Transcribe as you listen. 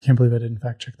Can't believe I didn't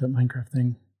fact check that Minecraft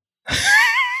thing.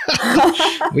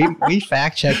 we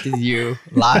fact checked you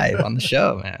live on the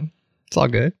show, man. It's all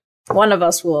good. One of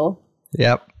us will.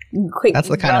 Yep. That's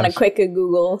the kind of a quick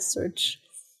Google search.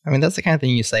 I mean, that's the kind of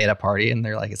thing you say at a party, and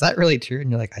they're like, "Is that really true?" And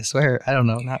you're like, "I swear, I don't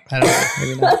know. I don't know.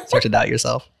 Maybe not." Start to doubt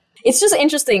yourself. It's just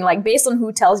interesting, like based on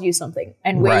who tells you something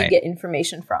and where you get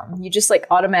information from, you just like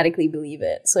automatically believe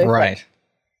it. So, like,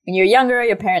 when you're younger,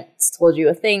 your parents told you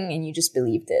a thing and you just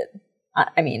believed it.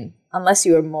 I mean, unless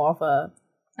you were more of a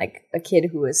kid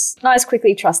who was not as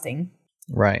quickly trusting.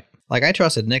 Right. Like I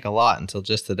trusted Nick a lot until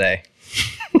just today.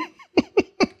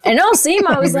 I know, same.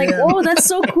 I was like, whoa, that's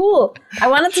so cool. I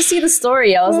wanted to see the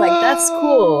story. I was like, that's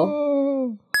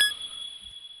cool.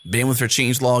 Bandwidth for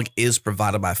Changelog is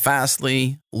provided by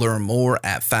Fastly. Learn more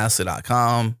at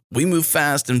fastly.com. We move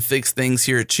fast and fix things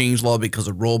here at Changelog because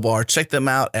of Rollbar. Check them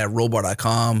out at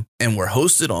rollbar.com. And we're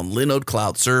hosted on Linode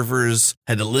Cloud servers.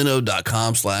 Head to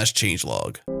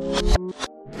linode.com/changelog.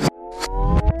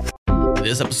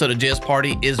 This episode of JS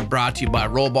Party is brought to you by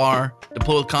Rollbar.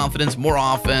 Deploy with confidence more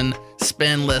often,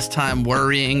 spend less time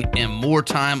worrying, and more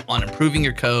time on improving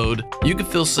your code. You can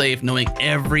feel safe knowing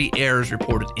every error is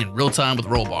reported in real time with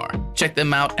Rollbar. Check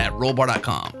them out at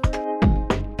rollbar.com.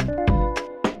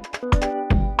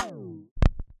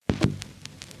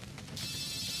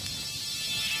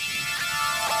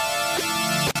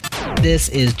 This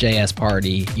is JS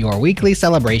Party, your weekly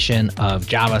celebration of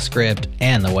JavaScript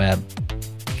and the web.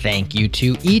 Thank you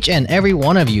to each and every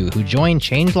one of you who joined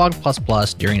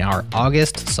Changelog++ during our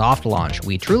August soft launch.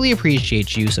 We truly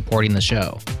appreciate you supporting the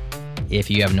show.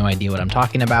 If you have no idea what I'm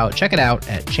talking about, check it out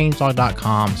at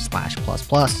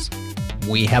changelog.com/++.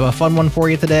 We have a fun one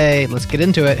for you today. Let's get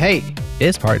into it. Hey,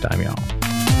 it's party time, y'all.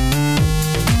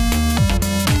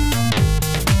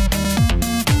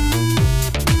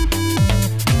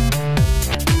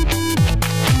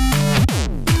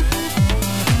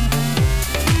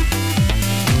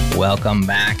 Welcome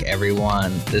back,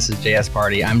 everyone. This is JS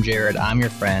Party. I'm Jared. I'm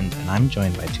your friend, and I'm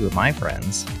joined by two of my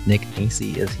friends. Nick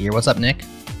Macy is here. What's up, Nick?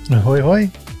 Ahoy, ahoy.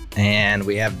 And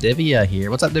we have Divya here.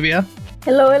 What's up, Divya?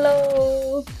 Hello,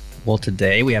 hello. Well,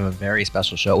 today we have a very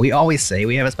special show. We always say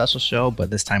we have a special show, but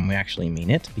this time we actually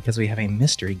mean it because we have a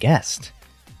mystery guest.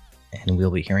 And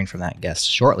we'll be hearing from that guest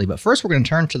shortly. But first, we're going to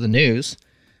turn to the news.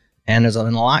 And there's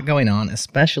been a lot going on,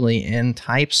 especially in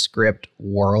TypeScript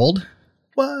world.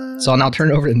 What? So I'll now turn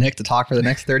it over to Nick to talk for the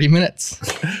next 30 minutes.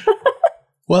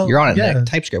 Well, you're on it, Nick.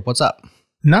 TypeScript, what's up?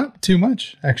 Not too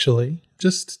much, actually.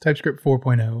 Just TypeScript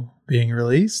 4.0 being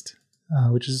released,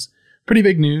 which is pretty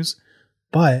big news.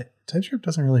 But TypeScript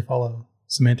doesn't really follow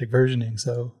semantic versioning.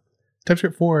 So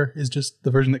TypeScript 4 is just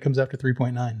the version that comes after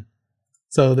 3.9.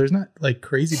 So there's not like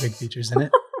crazy big features in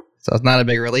it. So it's not a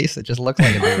big release. It just looks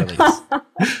like a big release.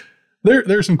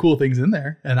 There are some cool things in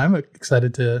there, and I'm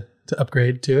excited to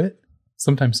upgrade to it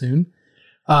sometime soon.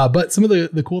 But some of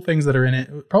the cool things that are in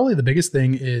it, probably the biggest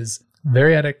thing is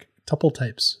variadic tuple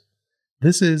types.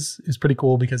 This is pretty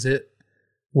cool because it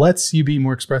lets you be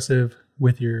more expressive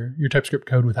with your TypeScript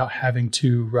code without having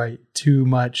to write too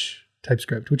much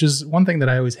TypeScript, which is one thing that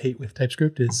I always hate with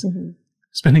TypeScript is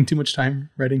spending too much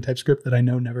time writing TypeScript that I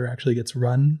know never actually gets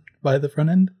run by the front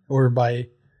end or by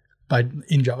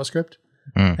in JavaScript.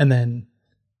 And then,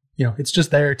 it's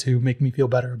just there to make me feel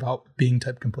better about being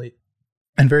type complete.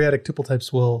 And variadic tuple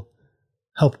types will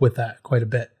help with that quite a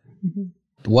bit.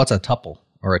 What's a tuple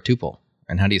or a tuple?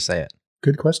 And how do you say it?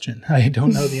 Good question. I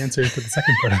don't know the answer to the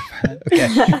second part of that.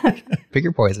 Okay. Pick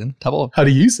your poison. Tuple. How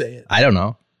do you say it? I don't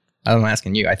know. I'm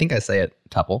asking you. I think I say it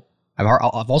tuple. I've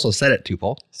also said it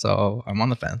tuple, so I'm on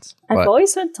the fence. I've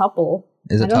always heard tuple.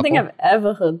 Is it I don't tuple? think I've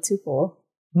ever heard tuple.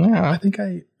 Yeah, I think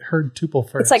I heard tuple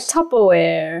first. It's like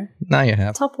Tupperware. Now you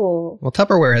have. Tuple. Well,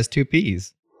 Tupperware has two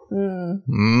P's.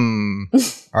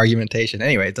 Argumentation.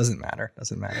 Anyway, it doesn't matter.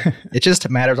 It just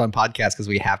matters on podcasts because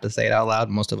we have to say it out loud.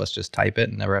 Most of us just type it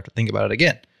and never have to think about it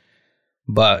again.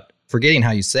 But forgetting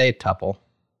how you say tuple,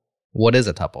 what is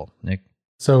a tuple, Nick?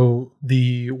 So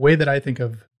the way that I think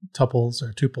of tuples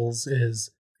or tuples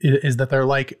is that they're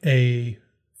like a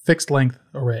fixed length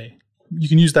array. You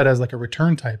can use that as like a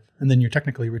return type, and then you're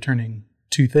technically returning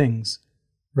two things,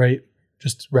 right?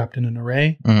 Just wrapped in an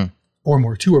array,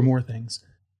 or two or more things.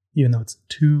 Even though it's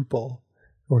tuple,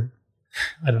 or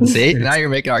I don't know. See, now you're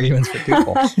making arguments for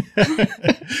tuple.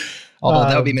 Although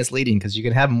that would be misleading because you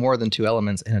can have more than two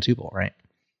elements in a tuple, right?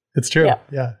 It's true.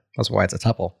 Yeah. That's why it's a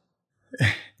tuple.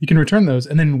 You can return those,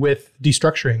 and then with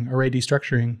destructuring, array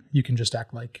destructuring, you can just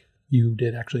act like you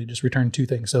did actually just return two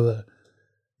things. So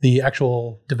the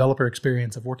actual developer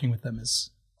experience of working with them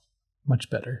is much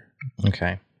better.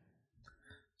 Okay.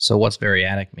 So what's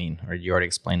variadic mean? Or you already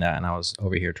explained that, and I was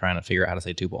over here trying to figure out how to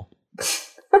say tuple.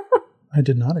 I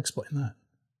did not explain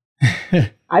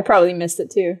that. I probably missed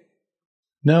it too.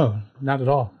 No, not at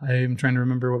all. I am trying to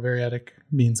remember what variadic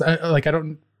means. I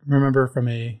don't remember from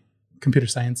a computer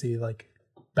sciencey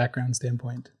background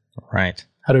standpoint. Right.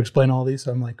 How to explain all these.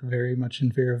 So I'm very much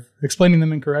in fear of explaining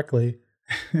them incorrectly.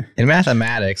 In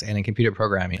mathematics and in computer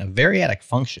programming, a variadic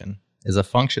function is a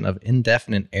function of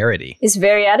indefinite arity. Is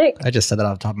variadic? I just said that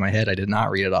off the top of my head. I did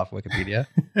not read it off Wikipedia.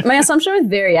 My assumption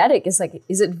with variadic is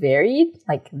is it varied?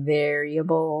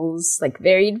 Variables,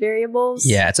 varied variables?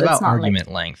 Yeah, it's about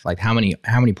argument length, how many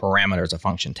parameters a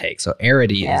function takes. So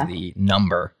arity is the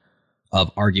number of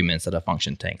arguments that a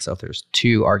function takes. So if there's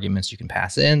 2 arguments you can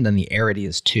pass in, then the arity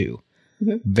is 2.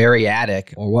 Mm-hmm.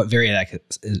 Variadic, or what variadic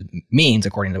means,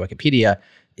 according to Wikipedia,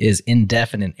 is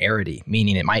indefinite arity,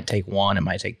 meaning it might take 1, it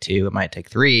might take 2, it might take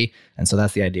 3. And so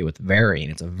that's the idea with varying.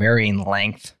 It's a varying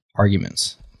length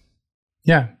arguments.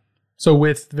 Yeah. So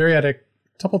with variadic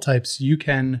tuple types, you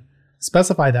can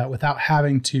specify that without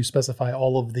having to specify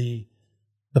all of the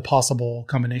possible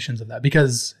combinations of that,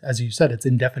 because as you said, it's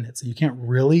indefinite. So you can't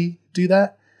really do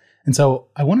that. And so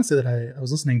I want to say that I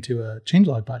was listening to a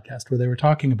changelog podcast where they were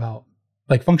talking about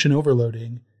function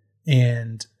overloading,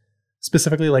 and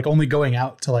specifically only going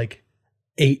out to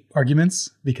 8 arguments,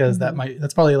 because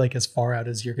that's probably as far out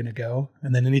as you're going to go.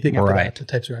 And then anything after that, the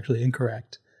types are actually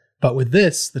incorrect. But with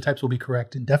this, the types will be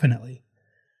correct indefinitely,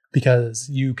 because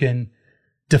you can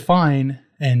define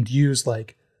and use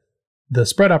the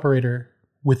spread operator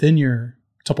within your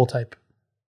tuple type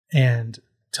and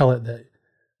tell it that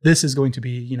this is going to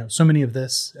be, so many of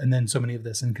this and then so many of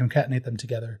this, and concatenate them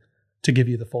together to give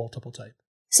you the full tuple type.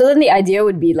 So then the idea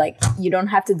would be you don't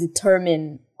have to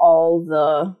determine all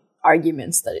the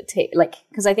arguments that it takes.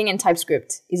 Because I think in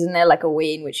TypeScript, isn't there a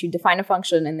way in which you define a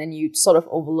function and then you sort of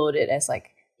overload it as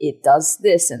it does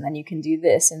this and then you can do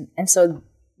this. And so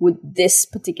would this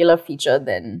particular feature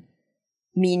then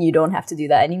mean you don't have to do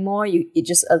that anymore? It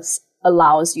just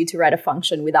allows you to write a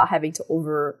function without having to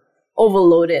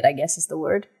overload it, I guess is the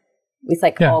word, with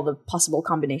all the possible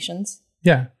combinations.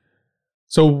 Yeah.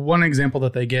 So one example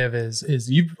that they give is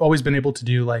you've always been able to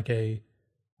do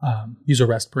use a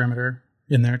REST parameter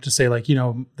in there to say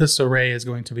this array is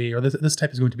going to be, or this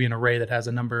type is going to be an array that has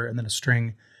a number and then a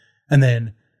string, and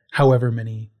then however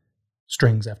many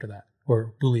strings after that,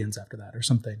 or Booleans after that, or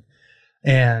something.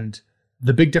 And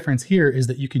the big difference here is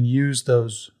that you can use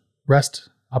those REST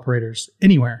operators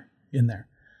anywhere in there.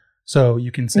 So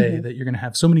you can say that you're going to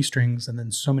have so many strings and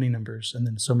then so many numbers and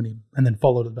then so many, and then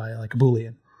followed by a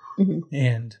Boolean. Mm-hmm.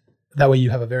 And that way you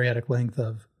have a variadic length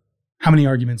of how many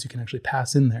arguments you can actually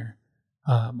pass in there,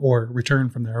 or return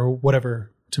from there, or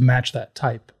whatever, to match that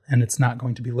type. And it's not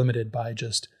going to be limited by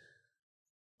just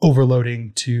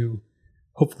overloading to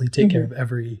hopefully take care of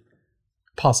every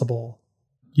possible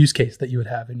use case that you would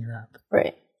have in your app.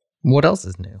 Right. What else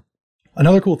is new?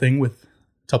 Another cool thing with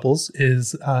tuples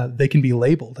is they can be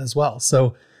labeled as well.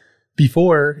 So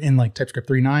before, in TypeScript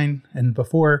 3.9 and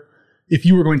before, if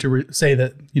you were going to say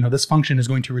that, this function is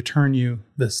going to return you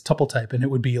this tuple type, and it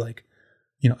would be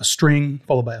a string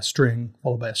followed by a string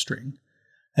followed by a string.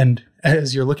 And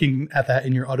as you're looking at that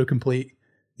in your autocomplete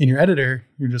in your editor,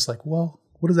 you're just well,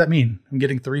 what does that mean? I'm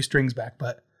getting 3 strings back,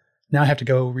 but now I have to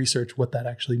go research what that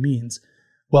actually means.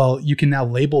 Well, you can now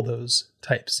label those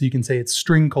types. So you can say it's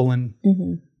string :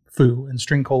 foo, and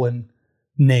string :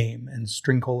 name, and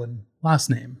string : last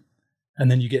name.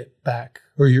 And then you get back,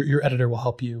 or your editor will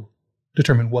help you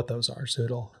determine what those are. So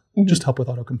it'll just help with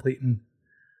autocomplete and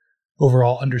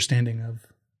overall understanding of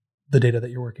the data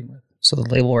that you're working with. So the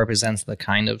label represents the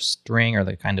kind of string or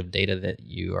the kind of data that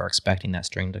you are expecting that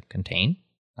string to contain.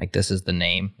 This is the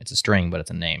name. It's a string, but it's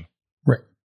a name. Right.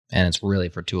 And it's really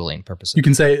for tooling purposes. You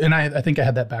can say, and I think I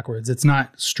had that backwards. It's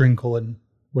not string :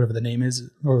 whatever the name is,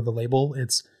 or the label.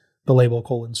 It's the label :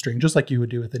 string, just like you would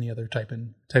do with any other type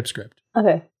in TypeScript.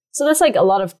 Okay. So that's a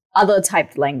lot of other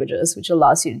typed languages, which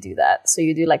allows you to do that. So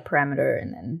you do parameter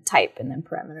and then type and then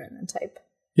parameter and then type.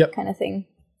 Yep. Kind of thing.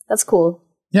 That's cool.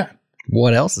 Yeah.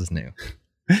 What else is new?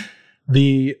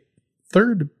 The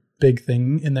third big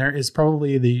thing in there is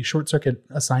probably the short circuit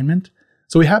assignment.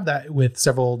 So we have that with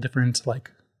several different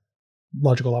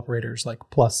logical operators like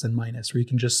plus and minus, where you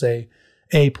can just say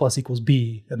A plus equals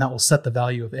B, and that will set the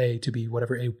value of A to be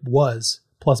whatever A was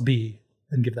plus B,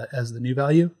 and give that as the new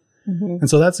value. Mm-hmm. And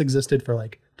so that's existed for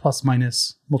plus,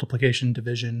 minus, multiplication,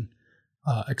 division,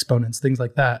 exponents, things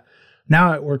like that.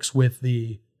 Now it works with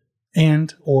the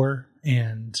and, or,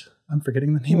 and I'm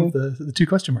forgetting the name of the 2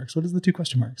 question marks. What is the 2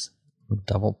 question marks?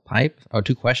 Double pipe? Oh,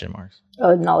 2 question marks.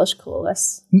 Oh, knowledge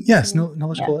coalesce. Yes,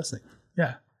 knowledge coalescing.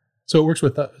 Yeah. So it works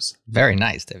with those. Very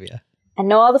nice, Divya. I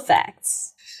know all the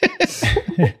facts.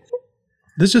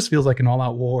 This just feels like an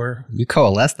all-out war. You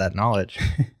coalesce that knowledge.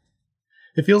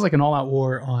 It feels like an all-out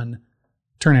war on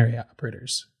ternary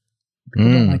operators.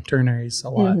 People don't like ternaries a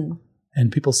lot. And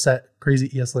people set crazy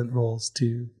ESLint rules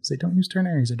to say, don't use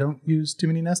ternaries or don't use too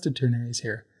many nested ternaries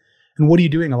here. And what are you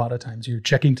doing a lot of times? You're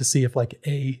checking to see if like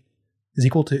A is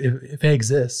equal to, if A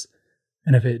exists,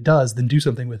 and if it does, then do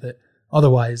something with it.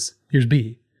 Otherwise, here's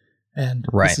B. And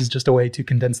this is just a way to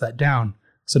condense that down.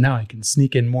 So now I can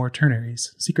sneak in more ternaries,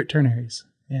 secret ternaries,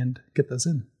 and get those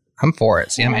in. I'm for it.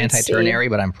 See, I'm anti-ternary,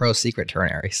 but I'm pro-secret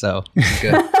ternary, so it's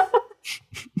good.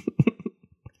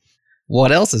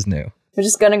 What else is new? We're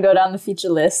just going to go down the feature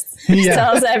list. It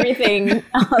tells everything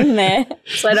on there,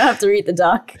 so I don't have to read the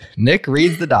doc. Nick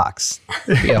reads the docs.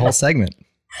 It'd be a whole segment.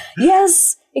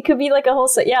 Yes, it could be like a whole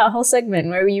segment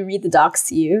where we read the docs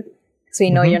to you, so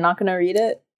you know you're not going to read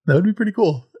it. That would be pretty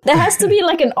cool. There has to be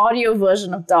like an audio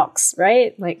version of docs,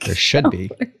 right? Like there should be.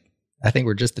 I think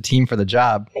we're just the team for the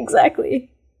job.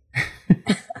 Exactly.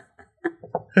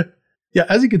 Yeah,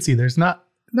 as you can see, there's not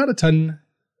a ton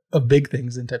of big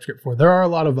things in TypeScript 4. There are a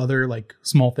lot of other like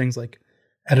small things like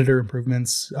editor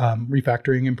improvements,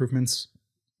 refactoring improvements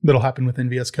that'll happen within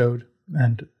VS Code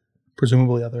and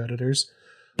presumably other editors.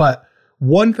 But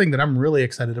one thing that I'm really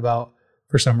excited about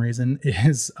for some reason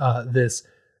is this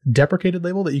deprecated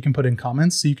label that you can put in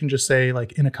comments. So you can just say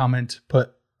like in a comment,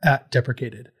 put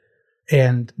 @deprecated.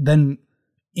 And then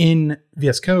in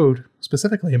VS Code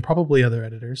specifically, and probably other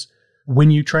editors,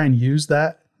 when you try and use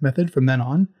that method from then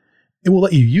on, it will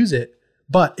let you use it,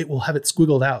 but it will have it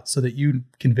squiggled out so that you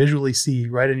can visually see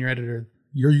right in your editor,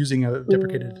 you're using a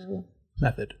deprecated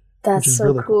method. That's so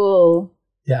really cool.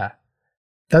 Yeah.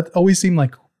 That always seemed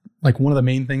like one of the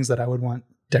main things that I would want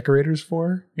decorators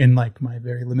for in like my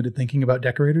very limited thinking about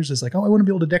decorators is like, oh, I want to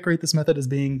be able to decorate this method as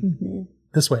being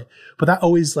this way. But that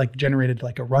always like generated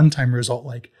like a runtime result,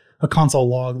 like a console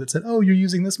log that said, oh, you're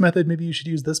using this method. Maybe you should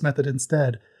use this method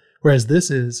instead. Whereas this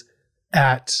is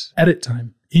at edit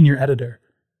time in your editor.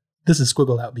 This is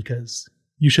squiggled out because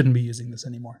you shouldn't be using this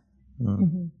anymore.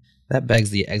 That begs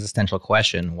the existential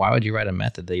question. Why would you write a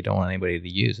method that you don't want anybody to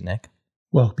use, Nick?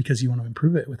 Well, because you want to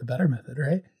improve it with a better method,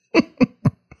 right?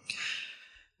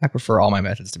 I prefer all my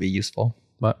methods to be useful,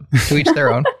 but to each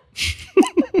their own.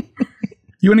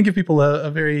 You want to give people a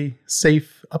very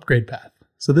safe upgrade path.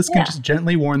 So this can just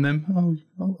gently warn them,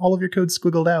 oh, all of your code's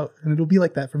squiggled out, and it'll be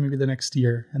like that for maybe the next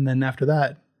year. And then after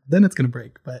that, then it's going to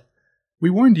break. But we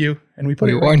warned you, and we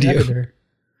put it right in the editor.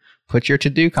 Put your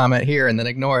to-do comment here and then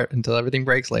ignore it until everything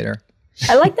breaks later.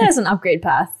 I like that as an upgrade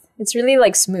path. It's really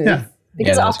like smooth. Yeah.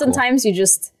 Because oftentimes you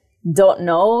just don't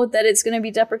know that it's going to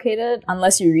be deprecated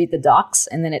unless you read the docs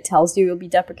and then it tells you it'll be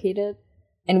deprecated.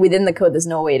 And within the code, there's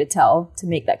no way to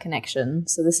make that connection.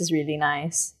 So this is really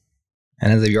nice.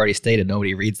 And as you already stated,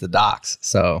 nobody reads the docs.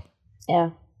 So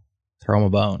yeah, throw them a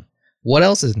bone. What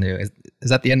else is new? Is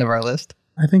that the end of our list?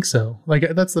 I think so.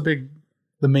 Like that's the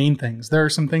main things. There are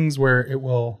some things where it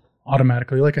will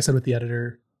automatically, like I said with the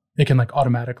editor, it can like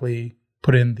automatically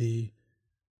put in the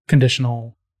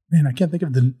conditional. Man, I can't think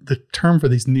of the term for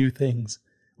these new things.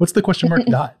 What's the question mark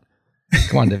dot?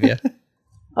 Come on, Divya.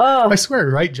 I swear,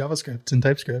 right? JavaScript and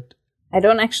TypeScript. I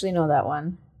don't actually know that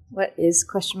one. What is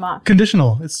question mark?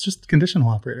 Conditional. It's just conditional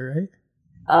operator,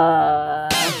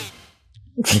 right?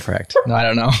 Incorrect. No, I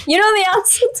don't know. You know the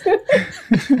answer to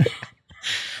it.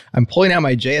 I'm pulling out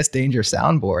my JS Danger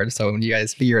soundboard, so when you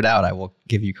guys figure it out, I will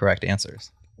give you correct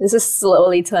answers. This is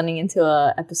slowly turning into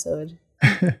an episode.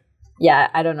 Yeah,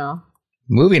 I don't know.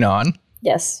 Moving on.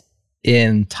 Yes.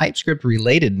 In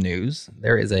TypeScript-related news,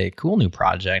 there is a cool new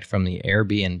project from the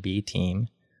Airbnb team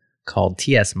called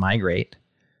TS Migrate,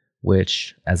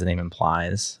 which, as the name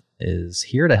implies, is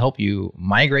here to help you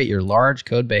migrate your large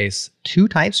code base to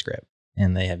TypeScript.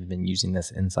 And they have been using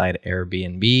this inside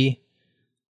Airbnb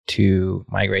to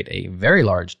migrate a very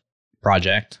large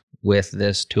project with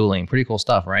this tooling. Pretty cool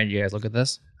stuff, right? Did you guys look at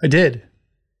this? I did.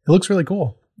 It looks really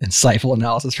cool. Insightful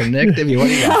analysis from Nick. Divya, what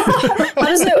do you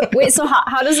got? So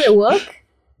how does it work?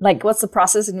 Like, what's the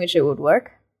process in which it would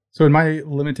work? So in my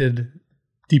limited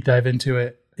deep dive into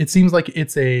it, it seems like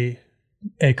it's a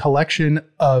collection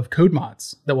of code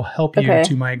mods that will help you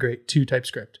to migrate to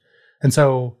TypeScript. And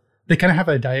so they kind of have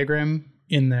a diagram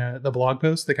in the blog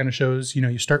post that kind of shows,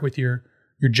 you start with your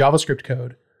JavaScript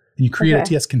code and you create a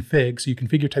TS config. So you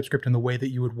configure TypeScript in the way that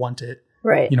you would want it,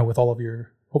 right? With all of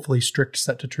your hopefully strict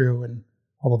set to true and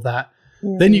all of that.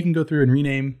 Then you can go through and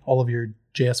rename all of your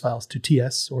JS files to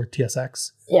TS or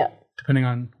TSX, depending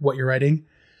on what you're writing.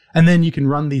 And then you can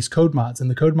run these code mods, and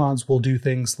the code mods will do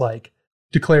things like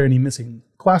declare any missing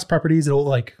class properties. It'll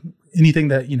like anything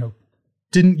that,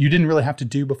 you didn't really have to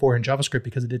do before in JavaScript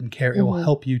because it didn't care. It will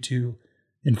help you to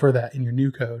infer that in your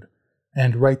new code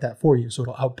and write that for you. So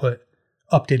it'll output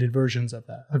updated versions of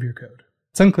your code.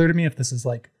 It's unclear to me if this is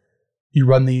like you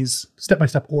run these step by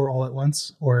step or all at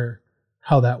once or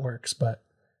how that works, but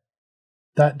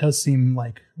that does seem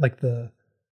like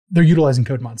they're utilizing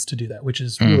code mods to do that, which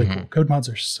is really cool. Code mods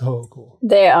are so cool.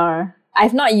 They are.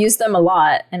 I've not used them a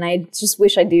lot, and I just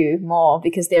wish I do more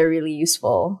because they're really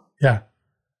useful. Yeah.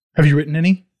 Have you written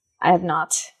any? I have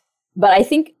not. But I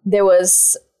think there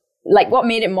was, like, what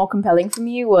made it more compelling for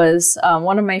me was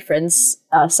one of my friends,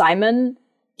 Simon,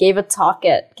 gave a talk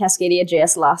at Cascadia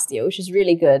JS last year, which is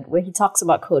really good, where he talks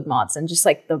about code mods and just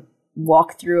like the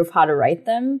walkthrough of how to write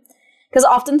them. Because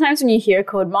oftentimes when you hear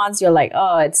code mods, you're like,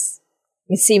 oh, it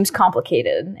seems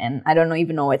complicated and I don't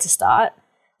even know where to start.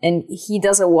 And he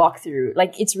does a walkthrough,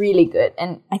 like it's really good.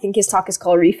 And I think his talk is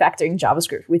called Refactoring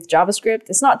JavaScript with JavaScript.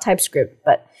 It's not TypeScript,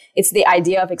 but it's the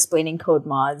idea of explaining code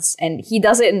mods. And he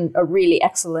does it in a really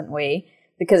excellent way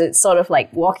because it's sort of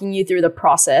like walking you through the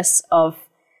process of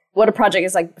what a project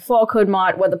is like before a code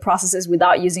mod, what the process is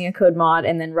without using a code mod,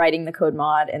 and then writing the code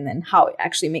mod, and then how it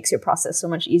actually makes your process so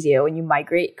much easier when you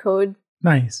migrate code.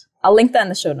 Nice. I'll link that in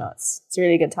the show notes. It's a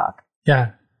really good talk.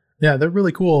 Yeah. Yeah, they're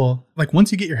really cool. Like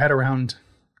once you get your head around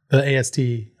the AST,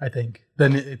 I think,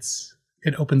 then it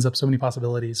opens up so many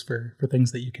possibilities for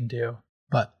things that you can do.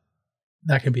 But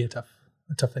that can be a tough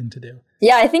thing to do.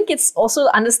 Yeah, I think it's also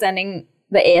understanding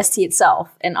the AST itself.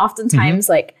 And oftentimes,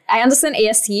 like, I understand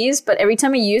ASTs, but every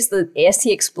time I use the AST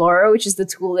Explorer, which is the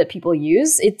tool that people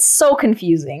use, it's so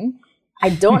confusing. I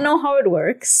don't know how it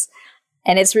works,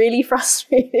 and it's really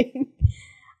frustrating.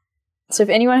 So if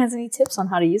anyone has any tips on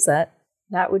how to use that,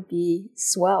 that would be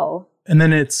swell. And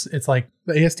then it's like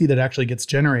the AST that actually gets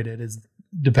generated is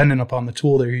dependent upon the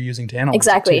tool that you're using to analyze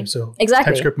it too. So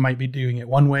TypeScript might be doing it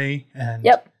one way, and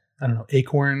I don't know,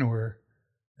 Acorn or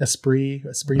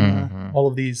Esprima, all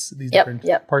of these different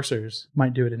parsers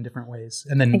might do it in different ways.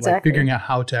 And then like figuring out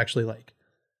how to actually like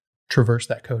traverse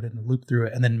that code and loop through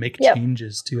it and then make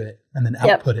changes to it and then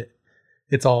output it.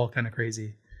 It's all kind of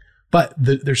crazy. But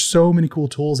there's so many cool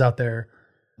tools out there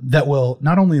that will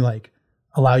not only like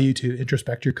allow you to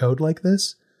introspect your code like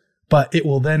this, but it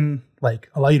will then like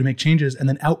allow you to make changes and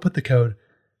then output the code.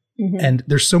 And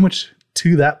there's so much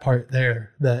to that part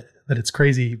there that it's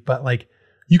crazy. But like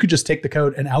you could just take the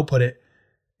code and output it,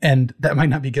 and that might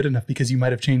not be good enough because you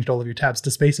might have changed all of your tabs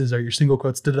to spaces or your single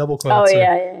quotes to double quotes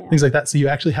things like that. So you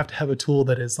actually have to have a tool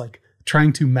that is like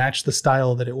trying to match the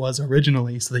style that it was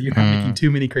originally so that you're not making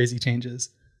too many crazy changes.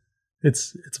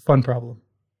 It's a fun problem.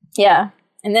 Yeah.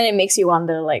 And then it makes you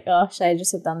wonder, like, oh, should I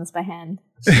just have done this by hand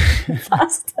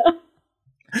faster?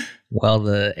 Well,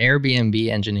 the Airbnb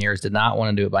engineers did not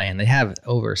want to do it by hand. They have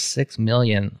over 6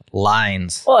 million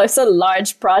lines. Oh, it's a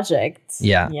large project.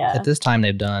 Yeah. At this time,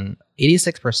 they've done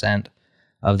 86%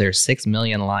 of their 6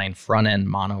 million line front-end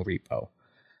mono repo.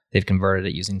 They've converted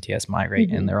it using TS Migrate,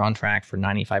 and they're on track for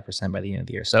 95% by the end of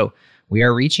the year. So we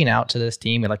are reaching out to this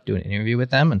team. We'd like to do an interview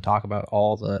with them and talk about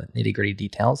all the nitty-gritty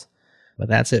details. But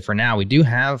that's it for now. We do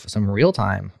have some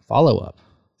real-time follow-up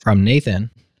from Nathan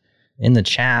in the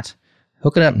chat.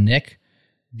 Hook it up, Nick.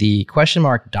 The question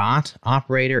mark dot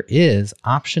operator is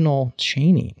optional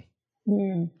chaining.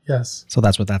 Yes. So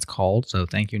that's what that's called. So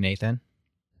thank you, Nathan,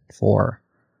 for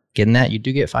getting that. You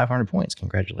do get 500 points.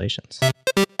 Congratulations.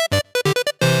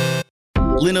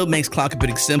 Linode makes cloud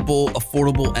computing simple,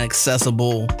 affordable, and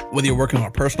accessible. Whether you're working on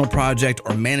a personal project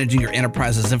or managing your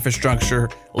enterprise's infrastructure,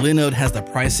 Linode has the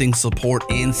pricing, support,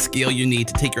 and scale you need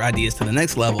to take your ideas to the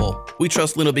next level. We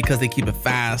trust Linode because they keep it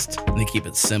fast and they keep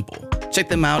it simple. Check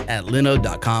them out at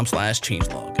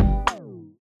linode.com/changelog.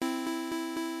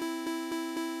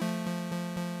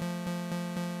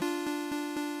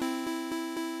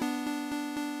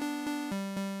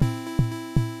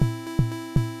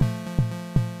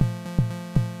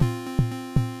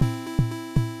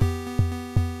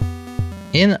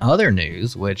 In other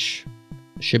news, which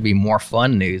should be more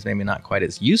fun news, maybe not quite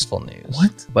as useful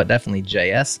news, but definitely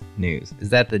JS news, is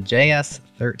that the JS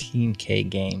 13K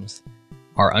games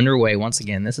are underway once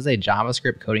again. This is a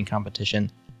JavaScript coding competition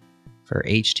for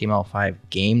HTML5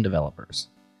 game developers.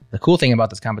 The cool thing about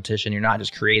this competition, you're not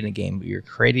just creating a game, but you're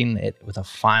creating it with a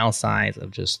file size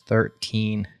of just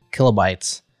 13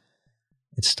 kilobytes.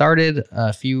 It started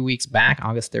a few weeks back,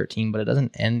 August 13, but it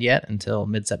doesn't end yet until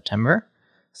mid-September.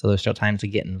 So there's still time to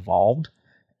get involved.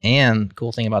 And the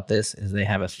cool thing about this is they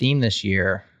have a theme this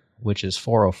year, which is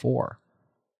 404.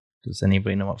 Does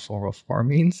anybody know what 404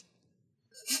 means?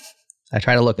 I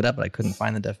tried to look it up, but I couldn't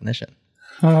find the definition.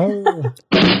 Oh.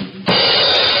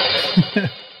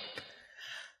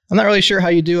 I'm not really sure how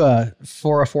you do a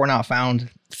 404 not found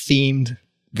themed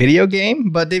video game,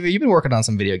 but David, you've been working on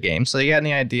some video games. So you got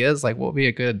any ideas? Like, what would be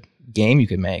a good game you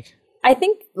could make? I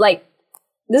think like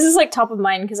this is like top of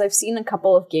mind because I've seen a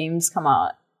couple of games come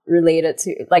out related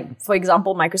to, like, for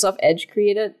example, Microsoft Edge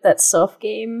created that surf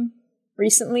game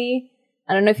recently.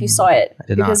 I don't know if you saw it. I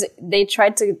did because not. They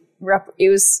tried to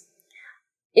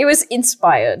it was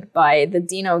inspired by the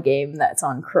Dino game that's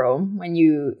on Chrome when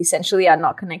you essentially are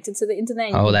not connected to the internet.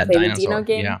 You can that play dinosaur. The Dino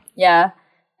game. Yeah.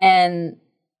 And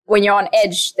when you're on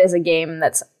Edge, there's a game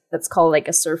that's called like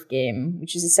a surf game,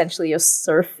 which is essentially you're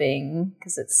surfing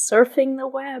because it's surfing the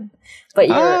web. But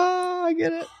you're I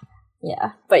get it.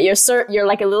 Yeah, but you're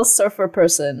like a little surfer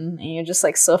person, and you're just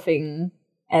like surfing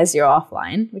as you're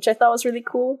offline, which I thought was really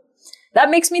cool. That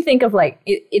makes me think of like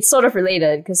it's sort of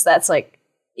related because that's like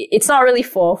it's not really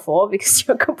 404 because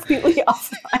you're completely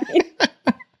offline,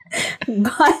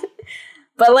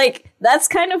 but like that's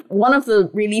kind of one of the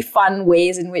really fun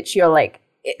ways in which you're like.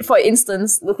 For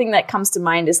instance, the thing that comes to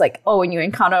mind is like, oh, when you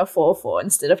encounter a 404,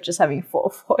 instead of just having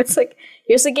 404, it's like,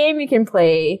 here's a game you can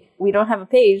play. We don't have a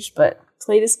page, but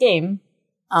play this game.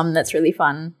 That's really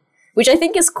fun, which I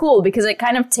think is cool because it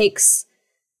kind of takes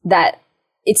that.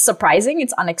 It's surprising.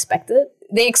 It's unexpected.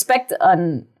 They expect a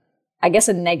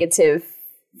negative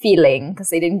feeling because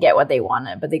they didn't get what they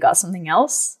wanted, but they got something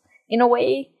else in a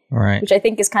way. Right. Which I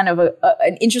think is kind of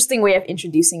an interesting way of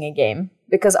introducing a game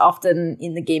because often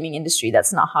in the gaming industry,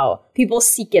 that's not how people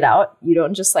seek it out. You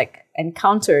don't just like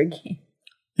encounter a game.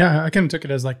 Yeah, I kind of took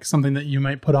it as like something that you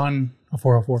might put on a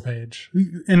 404 page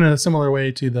in a similar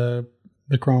way to the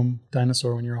Chrome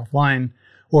dinosaur when you're offline,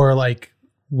 or like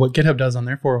what GitHub does on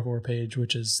their 404 page,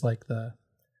 which is like the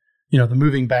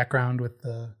moving background with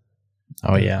the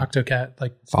Octocat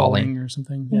like falling or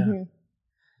something. Mm-hmm. Yeah.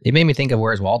 It made me think of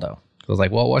Where's Waldo. I was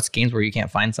like, well, what's games where you can't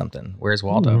find something? Where's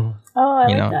Waldo? Ooh. Oh, I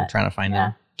like I'm that. trying to find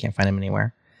him. Can't find him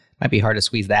anywhere. Might be hard to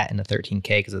squeeze that into 13K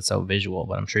because it's so visual,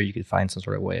 but I'm sure you could find some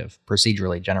sort of way of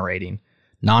procedurally generating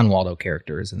non-Waldo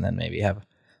characters and then maybe have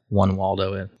one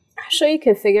Waldo in. I'm sure you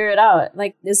could figure it out.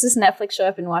 Like, there's this Netflix show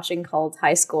I've been watching called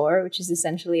High Score, which is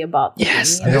essentially about the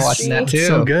Yes, gaming I've been watching industry. that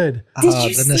too. So good. Did you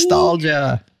the see?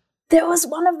 nostalgia. There was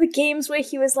one of the games where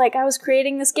he was like, I was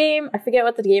creating this game. I forget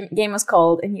what the game was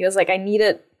called. And he was like, I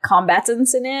needed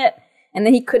combatants in it. And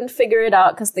then he couldn't figure it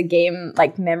out because the game,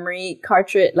 like memory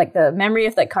cartridge, like the memory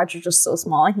of that cartridge was so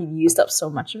small and he used up so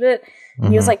much of it.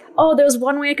 And he was like, oh, there was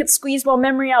one way I could squeeze more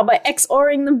memory out by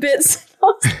XORing the bits. And I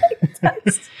was like,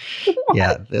 that's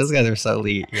Yeah, those guys are so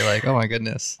elite. You're like, oh my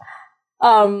goodness.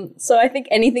 So I think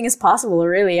anything is possible,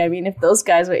 really. I mean, if those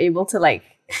guys were able to like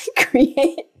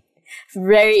create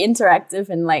very interactive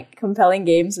and like compelling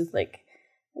games with like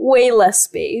way less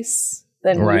space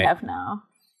than we have now.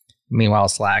 Meanwhile,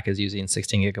 Slack is using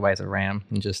 16 gigabytes of RAM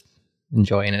and just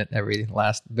enjoying it every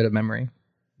last bit of memory.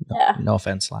 No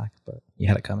offense, Slack, but you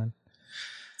had it coming.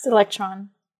 It's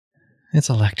Electron. It's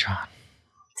Electron.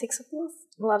 It takes up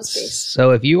a lot of space.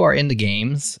 So if you are into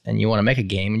games and you want to make a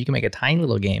game, and you can make a tiny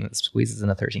little game that squeezes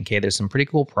into 13K, there's some pretty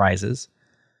cool prizes.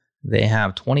 They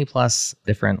have 20 plus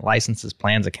different licenses,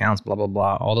 plans, accounts, blah, blah,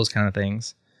 blah, all those kind of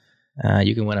things.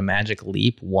 You can win a Magic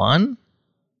Leap 1.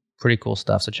 Pretty cool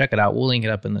stuff. So check it out. We'll link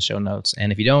it up in the show notes.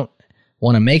 And if you don't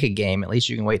want to make a game, at least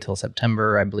you can wait till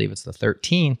September. I believe it's the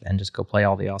 13th and just go play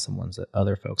all the awesome ones that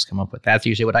other folks come up with. That's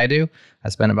usually what I do. I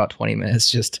spend about 20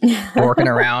 minutes just working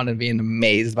around and being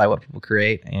amazed by what people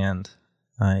create. And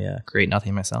I create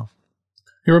nothing myself.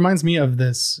 It reminds me of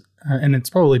this, and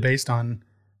it's probably based on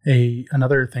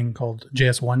another thing called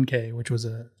JS1K, which was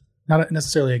not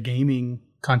necessarily a gaming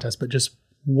contest, but just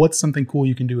what's something cool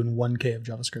you can do in 1K of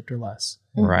JavaScript or less.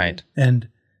 Right. And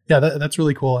yeah, that's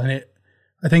really cool. And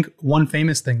I think one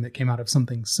famous thing that came out of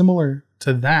something similar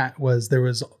to that was there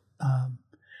was,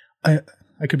 I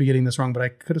could be getting this wrong, but I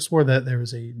could have swore that there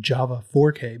was a Java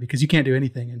 4K because you can't do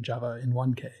anything in Java in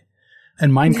 1K.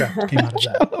 And Minecraft came out of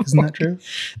that. Isn't that true?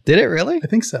 Did it really? I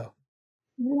think so.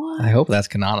 What? I hope that's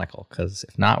canonical, because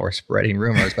if not, we're spreading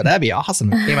rumors. But that'd be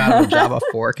awesome if it came out of Java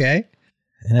 4K.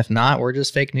 And if not, we're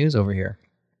just fake news over here.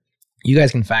 You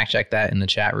guys can fact check that in the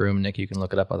chat room. Nick, you can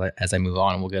look it up as I move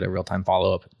on, and we'll get a real-time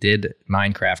follow-up. Did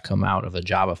Minecraft come out of a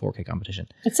Java 4K competition?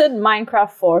 It said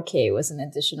Minecraft 4K was an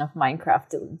edition of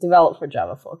Minecraft developed for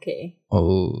Java 4K.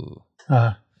 Oh.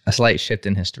 A slight shift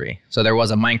in history. So there was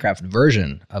a Minecraft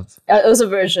version of... It was a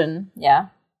version, yeah.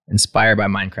 Inspired by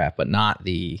Minecraft, but not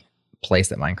the place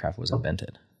that Minecraft was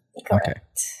invented. Correct. Okay.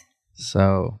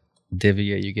 So,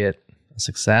 Divya, you get a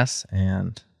success,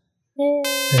 and...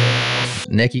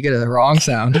 Nick, you get a wrong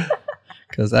sound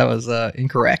because that was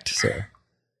incorrect, sir.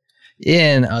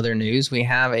 In other news, we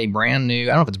have a brand new, I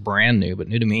don't know if it's brand new, but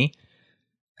new to me,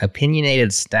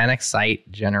 opinionated static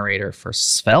site generator for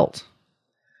Svelte.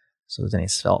 So if there's any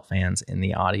Svelte fans in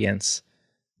the audience,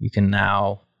 you can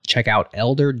now check out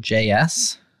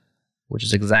Elder.js, which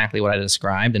is exactly what I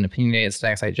described, an opinionated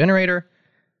static site generator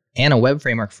and a web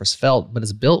framework for Svelte, but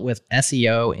it's built with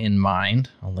SEO in mind.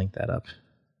 I'll link that up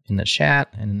in the chat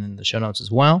and in the show notes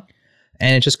as well.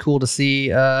 And it's just cool to see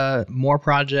more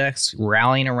projects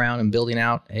rallying around and building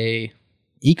out a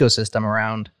ecosystem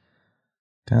around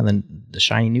kind of the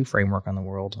shiny new framework on the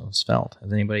world of Svelte.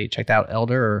 Has anybody checked out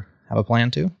Elder or have a plan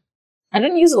to? I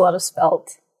don't use a lot of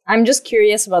Svelte. I'm just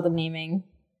curious about the naming.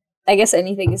 I guess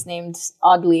anything is named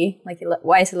oddly. Like,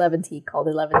 why is 11T called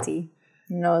 11T?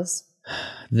 Who knows?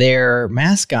 Their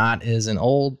mascot is an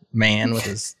old man with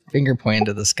his finger pointed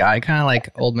to the sky, kind of like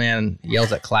old man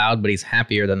yells at cloud, but he's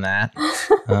happier than that.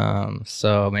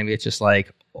 So maybe it's just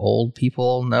like old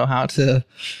people know how to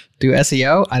do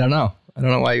SEO. I don't know. I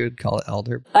don't know why you would call it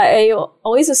Elder. I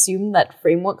always assumed that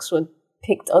frameworks were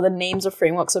picked, or the names of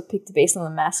frameworks were picked based on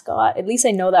the mascot. At least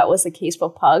I know that was the case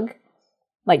for Pug.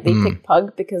 Like, they picked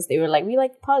Pug because they were like, we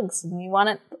like pugs and we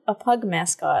wanted a pug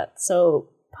mascot. So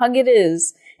Pug it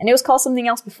is. And it was called something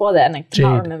else before that, and I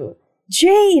cannot remember.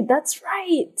 Jade, that's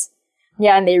right.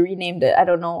 Yeah, and they renamed it. I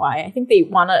don't know why. I think they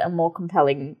wanted a more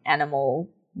compelling animal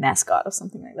mascot or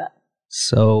something like that.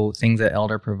 So things that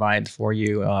Elder provides for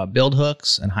you, build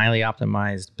hooks and highly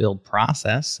optimized build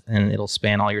process, and it'll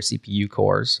span all your CPU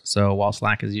cores. So while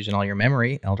Slack is using all your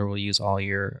memory, Elder will use all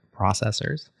your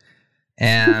processors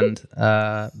and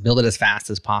build it as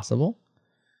fast as possible.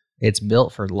 It's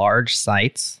built for large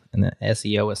sites and the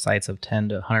SEO is sites of 10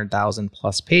 to 100,000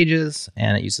 plus pages,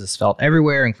 and it uses Svelte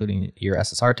everywhere, including your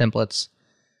SSR templates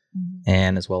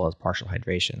and as well as partial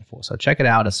hydration. So check it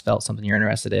out if Svelte something you're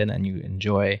interested in and you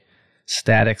enjoy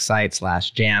static site /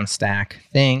 Jamstack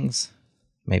things.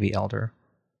 Maybe Elder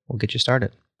will get you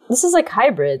started. This is like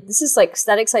hybrid. This is like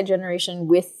static site generation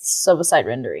with server-side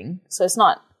rendering. So it's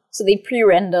not, so they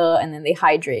pre-render and then they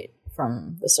hydrate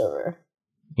from the server.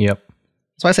 Yep.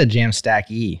 So I said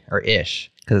Jamstack-y or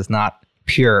ish because it's not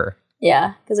pure.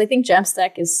 Yeah, because I think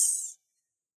Jamstack is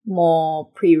more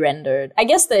pre-rendered. I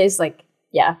guess there is like,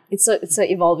 yeah, it's an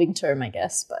evolving term, I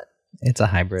guess, but it's a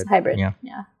hybrid. It's hybrid. Yeah.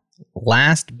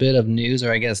 Last bit of news,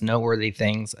 or I guess noteworthy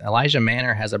things. Elijah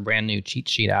Manor has a brand new cheat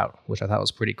sheet out, which I thought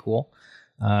was pretty cool.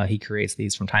 He creates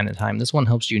these from time to time. This one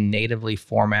helps you natively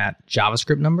format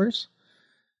JavaScript numbers,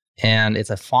 and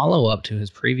it's a follow-up to his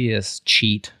previous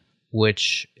cheat,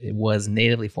 which was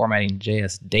natively formatting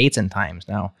JS dates and times.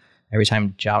 Now, every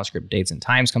time JavaScript dates and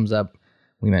times comes up,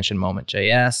 we mention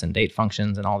moment.js and date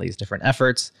functions and all these different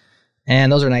efforts.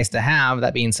 And those are nice to have.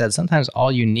 That being said, sometimes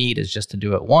all you need is just to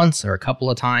do it once or a couple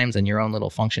of times and your own little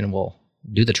function will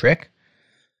do the trick.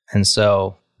 And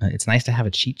so it's nice to have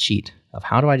a cheat sheet of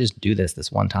how do I just do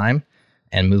this one time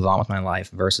and move on with my life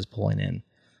versus pulling in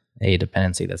a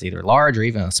dependency that's either large or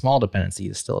even a small dependency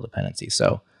is still a dependency.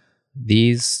 So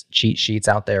these cheat sheets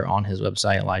out there on his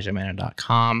website,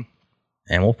 elijahmanor.com,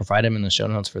 and we'll provide them in the show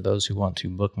notes for those who want to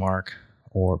bookmark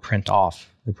or print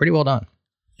off. They're pretty well done.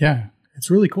 Yeah, it's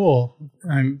really cool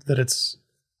that it's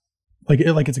like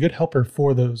it's a good helper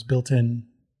for those built-in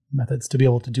methods to be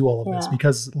able to do all of this,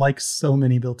 because like so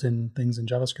many built-in things in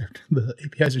JavaScript, the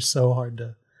APIs are so hard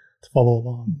to follow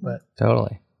along. But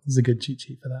totally, this is a good cheat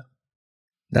sheet for that.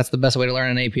 That's the best way to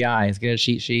learn an API is get a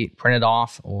cheat sheet, print it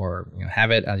off, or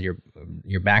have it as your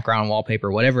background wallpaper,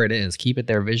 whatever it is. Keep it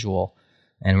there visual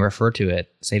and refer to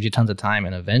it. Saves you tons of time,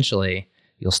 and eventually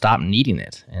you'll stop needing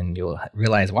it, and you'll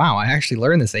realize, wow, I actually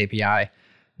learned this API,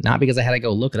 not because I had to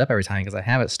go look it up every time, because I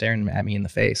have it staring at me in the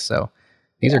face. So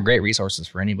these are great resources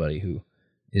for anybody who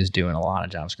is doing a lot of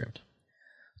JavaScript.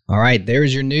 All right,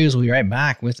 there's your news. We'll be right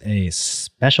back with a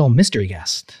special mystery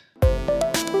guest.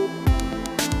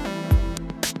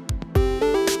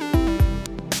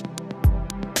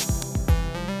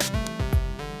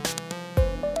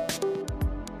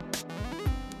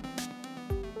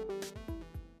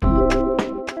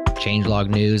 Changelog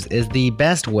News is the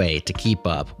best way to keep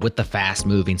up with the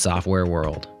fast-moving software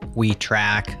world. We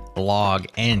track, log,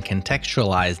 and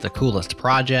contextualize the coolest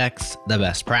projects, the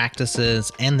best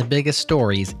practices, and the biggest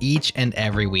stories each and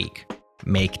every week.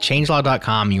 Make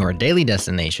changelog.com your daily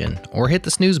destination, or hit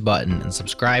the snooze button and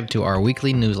subscribe to our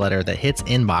weekly newsletter that hits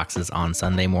inboxes on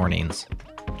Sunday mornings.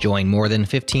 Join more than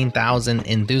 15,000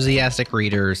 enthusiastic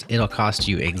readers. It'll cost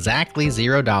you exactly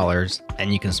 $0,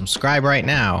 and you can subscribe right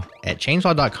now at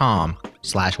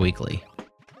changelog.com/weekly.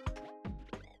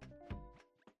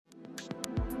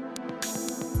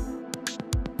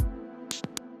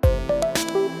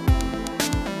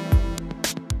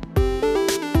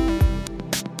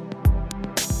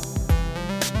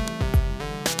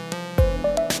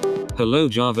 Hello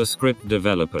JavaScript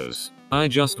developers. I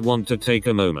just want to take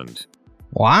a moment.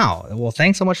 Wow. Well,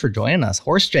 thanks so much for joining us.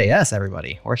 Horse.js,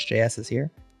 everybody. Horse.js is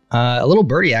here. A little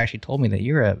birdie actually told me that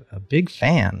you're a big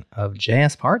fan of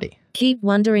JS Party. Keep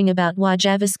wondering about why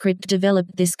JavaScript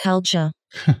developed this culture.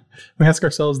 We ask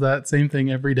ourselves that same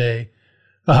thing every day.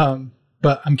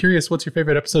 But I'm curious, what's your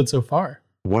favorite episode so far?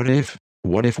 What if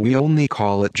we only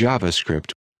call it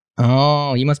JavaScript?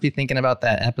 Oh, you must be thinking about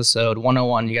that episode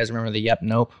 101. You guys remember the yep,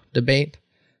 nope debate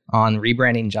on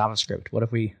rebranding JavaScript? What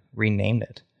if we renamed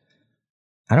it?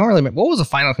 I don't really remember. What was the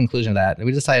final conclusion of that? Did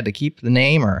we decide to keep the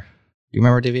name, or do you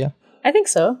remember, Divya? I think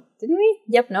so. Didn't we?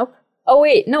 Yep, nope. Oh,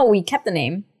 wait. No, we kept the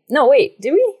name. No, wait.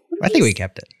 Did we? I think we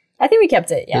kept it. I think we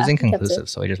kept it, yeah. It was inconclusive,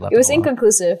 so we just left it. It was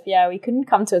inconclusive, yeah. We couldn't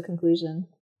come to a conclusion.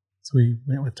 So we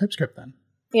went with TypeScript then.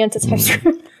 We went to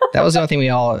TypeScript. That was the only thing we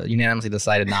all unanimously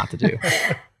decided not to do.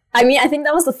 I mean, I think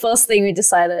that was the first thing we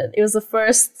decided. It was the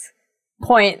first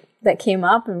point that came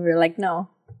up, and we were like, no.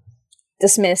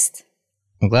 Dismissed.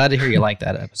 I'm glad to hear you like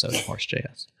that episode of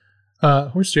Horse.js.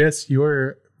 Horse.js,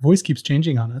 your voice keeps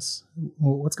changing on us.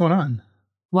 What's going on?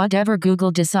 Whatever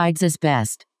Google decides is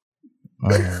best.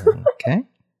 Okay.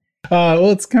 Well,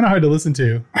 it's kind of hard to listen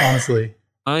to, honestly.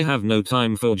 I have no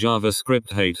time for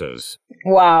JavaScript haters.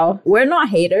 Wow. We're not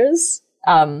haters.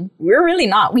 We're really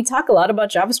not. We talk a lot about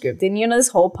JavaScript. Didn't you know this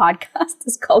whole podcast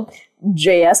is called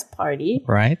JS Party?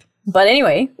 Right. But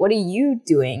anyway, what are you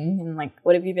doing? And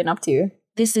what have you been up to?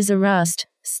 This is a Rust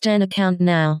Stan account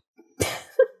now.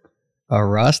 A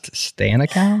Rust Stan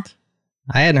account?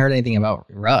 I hadn't heard anything about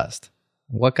Rust.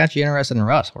 What got you interested in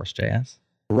Rust, Horse.js?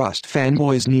 Rust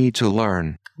fanboys need to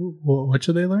learn. What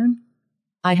should they learn?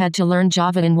 I had to learn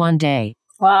Java in one day.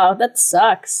 Wow, that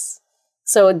sucks.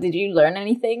 So did you learn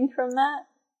anything from that?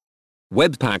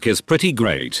 Webpack is pretty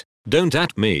great. Don't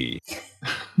at me.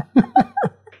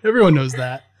 Everyone knows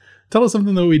that. Tell us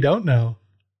something that we don't know.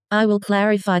 I will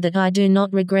clarify that I do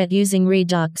not regret using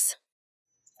Redux.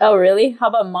 Oh, really? How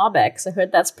about MobX? I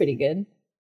heard that's pretty good.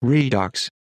 Redux.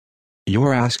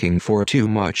 You're asking for too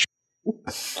much.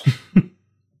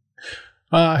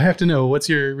 I have to know, what's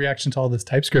your reaction to all this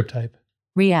TypeScript type?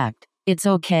 React. It's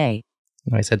okay.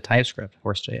 No, I said TypeScript,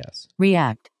 Horse.js.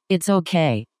 React. It's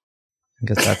okay. I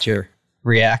guess that's your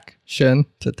reaction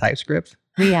to TypeScript.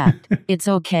 React. It's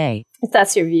okay. If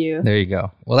that's your view. There you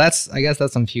go. Well, I guess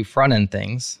that's some few front-end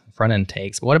things, front-end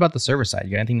takes. But what about the server-side?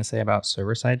 You got anything to say about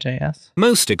server-side JS?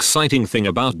 Most exciting thing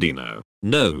about Dino,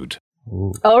 Node.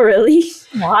 Ooh. Oh, really?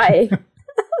 Why?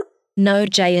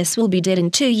 Node.js will be dead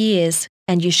in 2 years,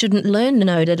 and you shouldn't learn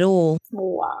Node at all.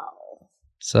 Wow.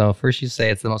 So first you say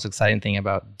it's the most exciting thing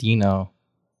about Dino.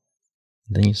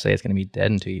 Then you say it's going to be dead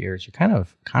in 2 years. You're kind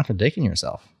of contradicting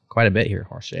yourself quite a bit here,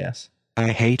 Horse.js.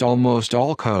 I hate almost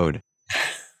all code.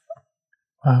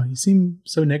 Wow, you seem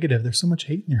so negative. There's so much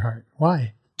hate in your heart.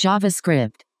 Why?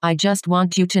 JavaScript. I just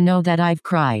want you to know that I've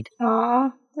cried.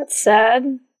 Aw, that's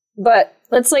sad. But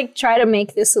let's try to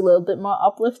make this a little bit more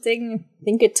uplifting. I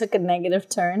think it took a negative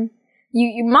turn.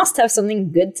 You must have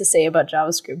something good to say about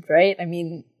JavaScript, right? I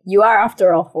mean, you are,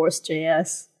 after all,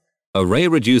 Horse.js. Array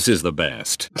reduce is the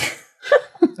best.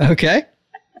 Okay.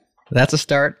 That's a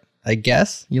start, I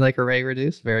guess. You like array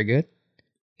reduce? Very good.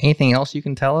 Anything else you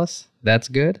can tell us that's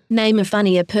good? Name a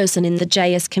funnier person in the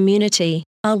JS community.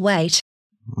 I'll wait.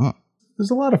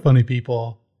 There's a lot of funny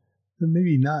people.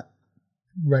 Maybe not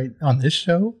right on this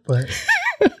show, but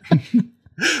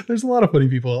there's a lot of funny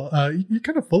people. You're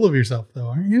kind of full of yourself, though,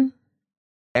 aren't you?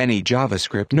 Any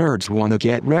JavaScript nerds want to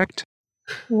get wrecked?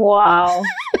 Wow.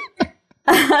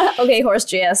 Okay,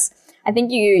 Horse.js. I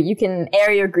think you can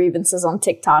air your grievances on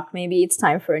TikTok. Maybe it's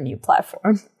time for a new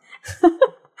platform.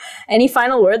 Any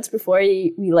final words before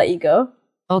we let you go?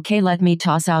 Okay, let me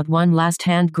toss out one last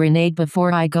hand grenade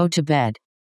before I go to bed.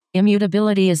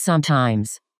 Immutability is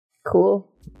sometimes. Cool.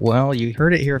 Well, you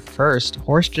heard it here first.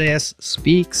 Horse.js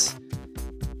speaks,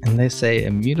 and they say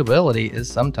immutability is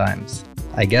sometimes.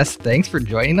 I guess thanks for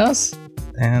joining us,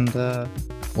 and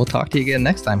we'll talk to you again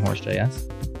next time, Horse.js.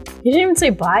 You didn't even say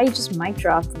bye, you just mic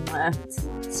dropped and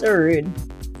left. So rude.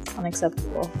 It's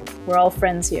unacceptable. We're all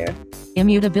friends here.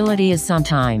 Immutability is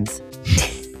sometimes.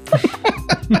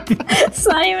 It's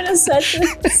not even a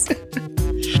sentence.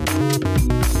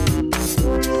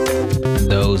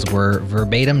 Those were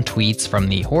verbatim tweets from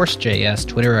the Horse.js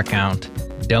Twitter account.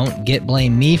 Don't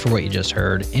blame me for what you just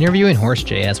heard. Interviewing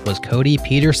Horse.js was Cody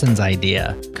Peterson's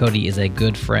idea. Cody is a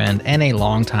good friend and a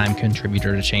longtime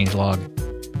contributor to changelog.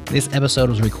 This episode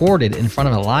was recorded in front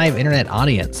of a live internet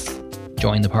audience.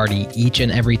 Join the party each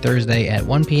and every Thursday at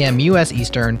 1 p.m. U.S.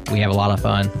 Eastern. We have a lot of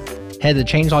fun. Head to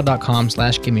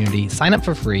changelog.com/community, sign up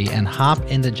for free, and hop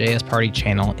in the JS Party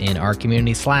channel in our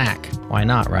community Slack. Why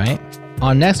not, right?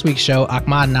 On next week's show,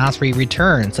 Ahmad Nasri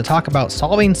returns to talk about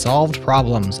solving solved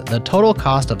problems, the total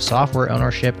cost of software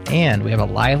ownership, and we have a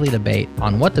lively debate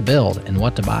on what to build and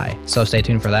what to buy. So stay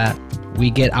tuned for that.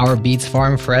 We get our beats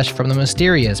farm fresh from the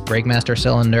mysterious Breakmaster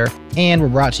Cylinder, and we're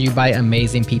brought to you by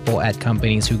amazing people at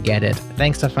companies who get it.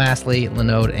 Thanks to Fastly,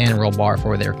 Linode, and Rollbar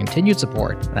for their continued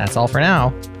support. That's all for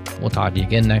now. We'll talk to you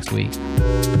again next week.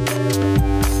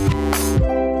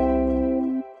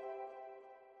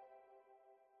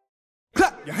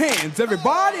 Clap your hands,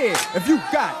 everybody, if you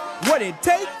got what it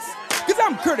takes. Because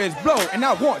I'm Curtis Blow, and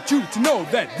I want you to know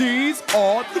that these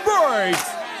are the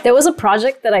breaks. There was a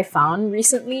project that I found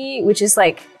recently, which is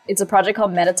like, it's a project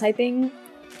called Metatyping.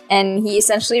 And he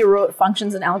essentially wrote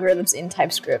functions and algorithms in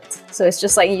TypeScript. So it's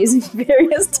just like using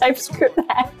various TypeScript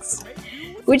hacks,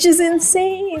 which is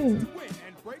insane.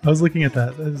 I was looking at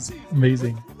that. That is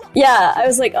amazing. Yeah, I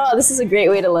was like, oh, this is a great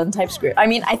way to learn TypeScript. I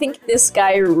mean, I think this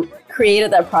guy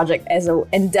created that project as an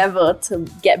endeavor to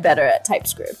get better at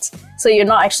TypeScript. So you're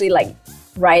not actually like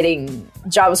writing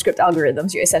JavaScript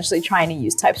algorithms. You're essentially trying to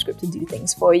use TypeScript to do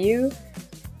things for you.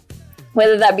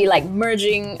 Whether that be like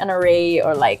merging an array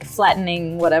or like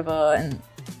flattening whatever. And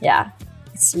yeah,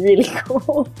 it's really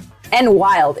cool. And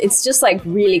wild. It's just like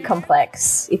really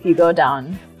complex if you go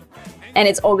down. And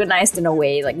it's organized in a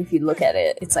way, like if you look at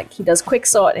it, it's like he does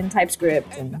quicksort in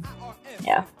TypeScript, and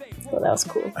yeah, so that was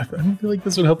cool. I don't feel like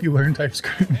this would help you learn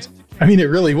TypeScript. I mean, it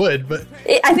really would, but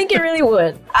I think it really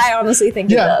would. I honestly think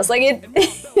it does. Like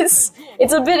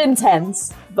it's a bit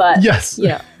intense, but yes,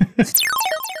 yeah.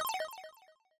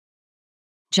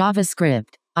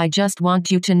 JavaScript. I just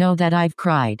want you to know that I've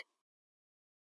cried.